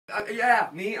Yeah,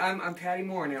 me. I'm Patty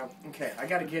Moore now. Okay, I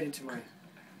got to get into my.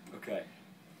 Okay.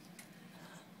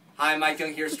 Hi, Mike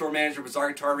Young here, store manager,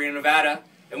 Bazaar Guitar, Reno, Nevada,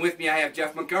 and with me I have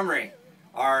Jeff Montgomery,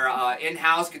 our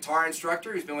in-house guitar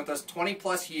instructor. He's been with us 20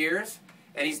 plus years,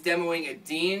 and he's demoing a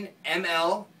Dean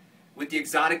ML with the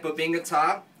exotic Bobinga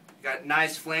top. Got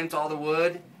nice flame to all the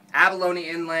wood, abalone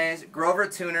inlays, Grover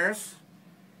tuners,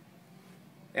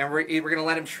 and we're going to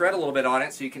let him shred a little bit on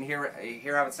it so you can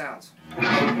hear how it sounds.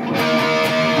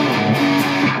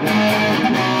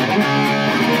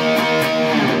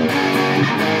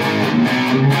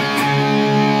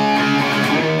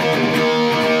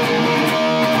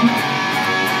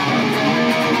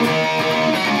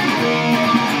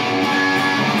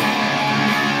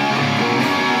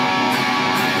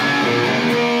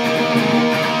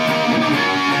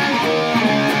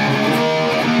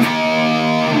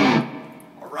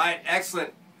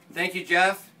 Excellent. Thank you,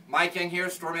 Jeff. Mike Young here,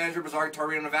 store manager, Bazaar Guitar,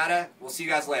 Reno, Nevada. We'll see you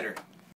guys later.